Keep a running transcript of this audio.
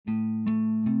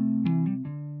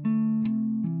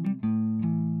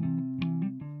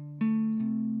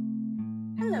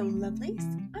Lovelies,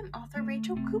 I'm author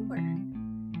Rachel Cooper.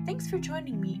 Thanks for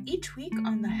joining me each week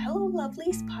on the Hello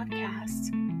Lovelies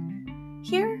podcast.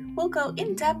 Here, we'll go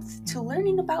in depth to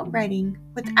learning about writing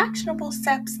with actionable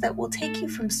steps that will take you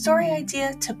from story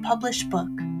idea to published book.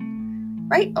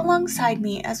 Write alongside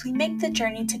me as we make the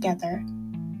journey together.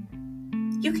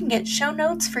 You can get show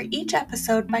notes for each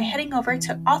episode by heading over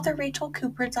to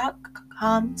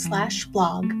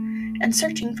authorrachelcooper.com/blog and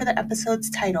searching for the episode's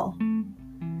title.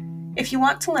 If you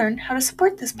want to learn how to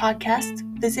support this podcast,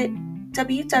 visit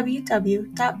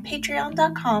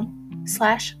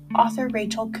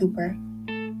www.patreon.com/authorrachelcooper.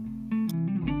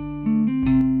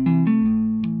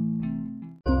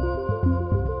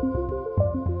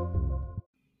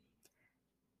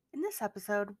 In this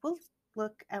episode, we'll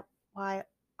look at why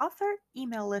author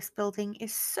email list building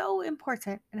is so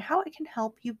important and how it can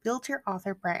help you build your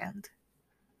author brand.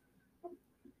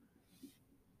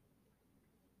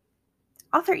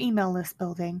 Author email list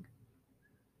building.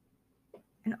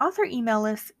 An author email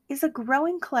list is a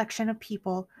growing collection of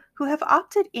people who have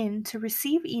opted in to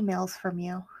receive emails from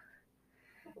you.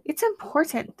 It's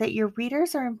important that your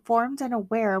readers are informed and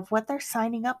aware of what they're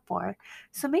signing up for,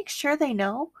 so make sure they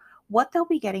know what they'll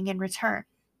be getting in return.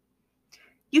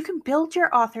 You can build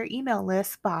your author email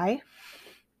list by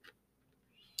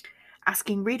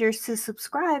asking readers to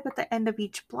subscribe at the end of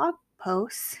each blog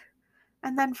post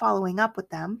and then following up with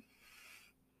them,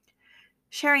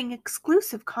 sharing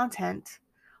exclusive content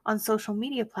on social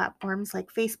media platforms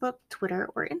like Facebook, Twitter,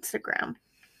 or Instagram.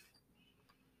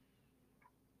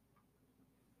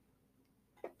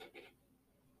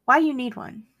 Why you need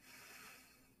one.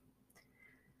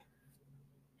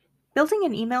 Building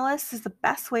an email list is the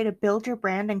best way to build your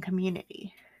brand and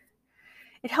community.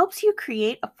 It helps you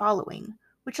create a following,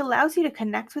 which allows you to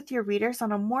connect with your readers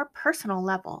on a more personal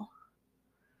level.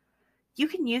 You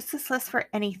can use this list for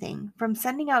anything, from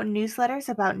sending out newsletters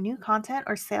about new content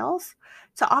or sales,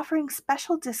 to offering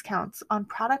special discounts on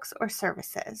products or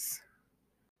services.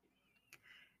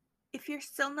 If you're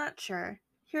still not sure,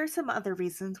 here are some other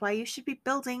reasons why you should be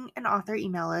building an author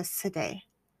email list today.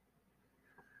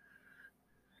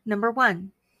 Number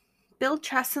 1, build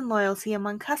trust and loyalty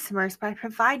among customers by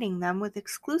providing them with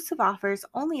exclusive offers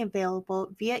only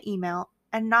available via email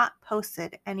and not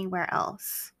posted anywhere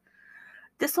else.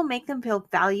 This will make them feel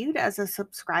valued as a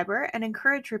subscriber and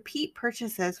encourage repeat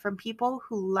purchases from people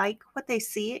who like what they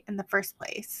see in the first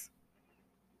place.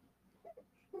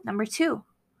 Number 2,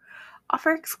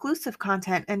 offer exclusive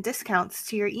content and discounts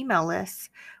to your email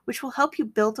lists, which will help you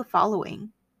build a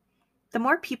following. The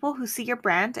more people who see your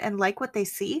brand and like what they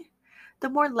see, the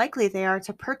more likely they are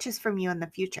to purchase from you in the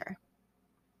future.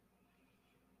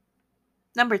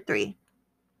 Number 3,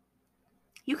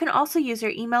 you can also use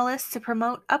your email list to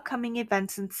promote upcoming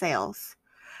events and sales.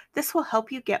 This will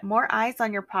help you get more eyes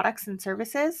on your products and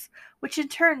services, which in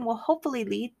turn will hopefully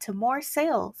lead to more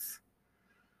sales.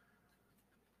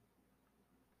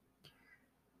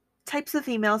 Types of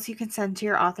emails you can send to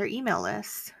your author email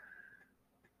list.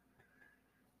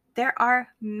 There are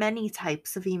many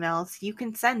types of emails you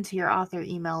can send to your author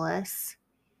email list.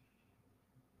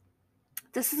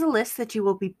 This is a list that you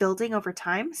will be building over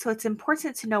time, so it's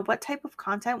important to know what type of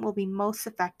content will be most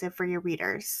effective for your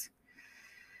readers.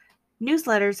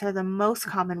 Newsletters are the most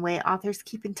common way authors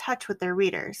keep in touch with their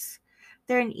readers.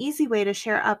 They're an easy way to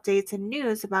share updates and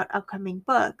news about upcoming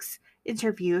books,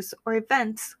 interviews, or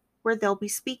events where they'll be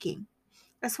speaking,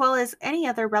 as well as any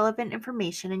other relevant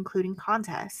information, including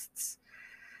contests.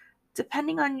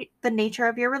 Depending on the nature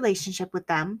of your relationship with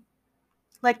them,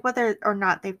 like whether or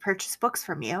not they've purchased books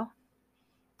from you,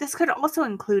 this could also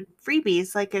include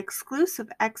freebies like exclusive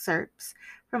excerpts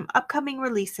from upcoming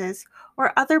releases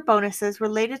or other bonuses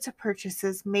related to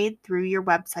purchases made through your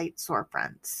website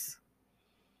storefronts.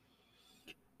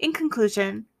 In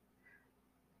conclusion,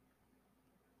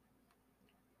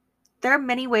 there are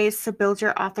many ways to build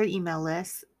your author email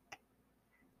list,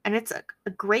 and it's a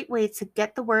great way to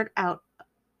get the word out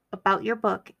about your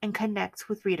book and connect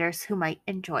with readers who might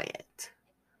enjoy it.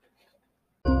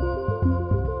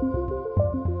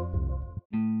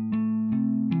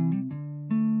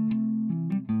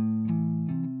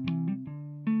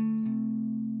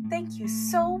 Thank you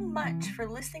so much for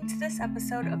listening to this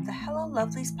episode of the Hello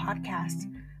Lovelies podcast,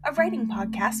 a writing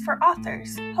podcast for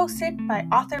authors, hosted by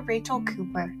author Rachel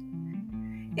Cooper.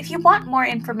 If you want more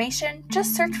information,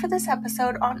 just search for this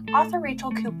episode on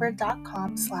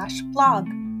authorrachelcooper.com/blog.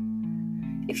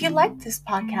 If you like this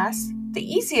podcast, the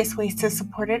easiest ways to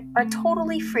support it are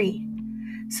totally free.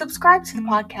 Subscribe to the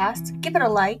podcast, give it a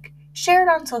like, share it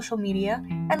on social media,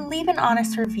 and leave an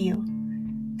honest review.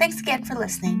 Thanks again for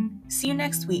listening. See you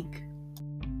next week.